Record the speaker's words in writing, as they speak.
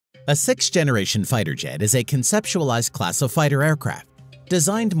A sixth-generation fighter jet is a conceptualized class of fighter aircraft,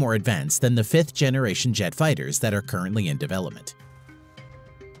 designed more advanced than the fifth-generation jet fighters that are currently in development.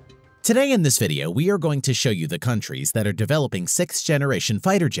 Today in this video, we are going to show you the countries that are developing sixth-generation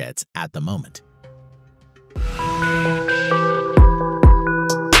fighter jets at the moment.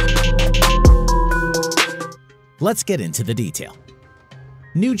 Let's get into the detail.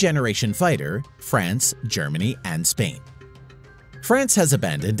 New generation fighter, France, Germany, and Spain. France has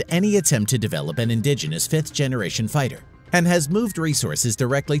abandoned any attempt to develop an indigenous fifth-generation fighter and has moved resources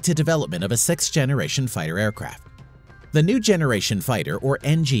directly to development of a sixth-generation fighter aircraft. The New Generation Fighter, or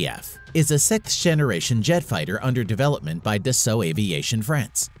NGF, is a sixth-generation jet fighter under development by Dassault Aviation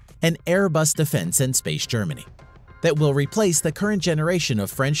France and Airbus Defence and Space Germany that will replace the current generation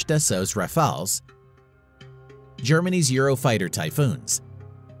of French Dassault's Rafales, Germany's Eurofighter Typhoons,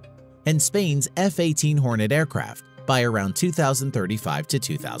 and Spain's F-18 Hornet aircraft by around 2035 to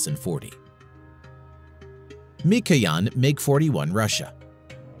 2040. Mikoyan MiG-41 Russia.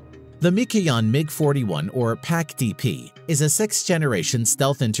 The Mikoyan MiG-41, or PAC-DP, is a sixth-generation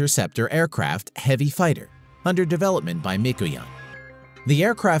stealth interceptor aircraft heavy fighter under development by Mikoyan. The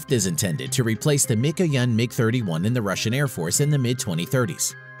aircraft is intended to replace the Mikoyan MiG-31 in the Russian Air Force in the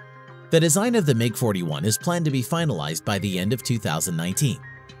mid-2030s. The design of the MiG-41 is planned to be finalized by the end of 2019.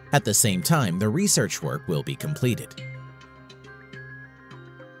 At the same time, the research work will be completed.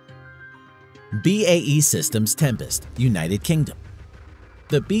 BAE Systems Tempest, United Kingdom.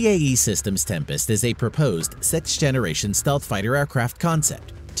 The BAE Systems Tempest is a proposed sixth-generation stealth fighter aircraft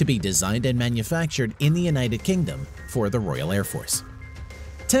concept to be designed and manufactured in the United Kingdom for the Royal Air Force.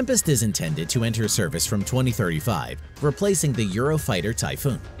 Tempest is intended to enter service from 2035, replacing the Eurofighter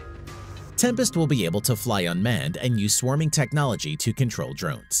Typhoon. Tempest will be able to fly unmanned and use swarming technology to control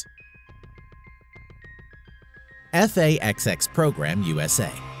drones. FAXX Program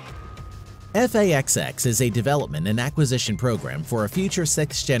USA. FAXX is a development and acquisition program for a future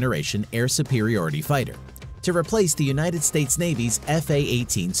sixth-generation air superiority fighter to replace the United States Navy's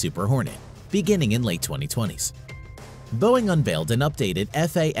FA-18 Super Hornet, beginning in late 2020s. Boeing unveiled an updated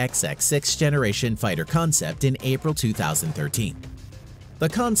FAXX sixth-generation fighter concept in April 2013. The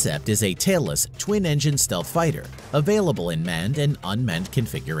concept is a tailless, twin-engine stealth fighter available in manned and unmanned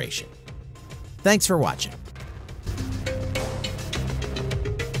configuration. Thanks for watching.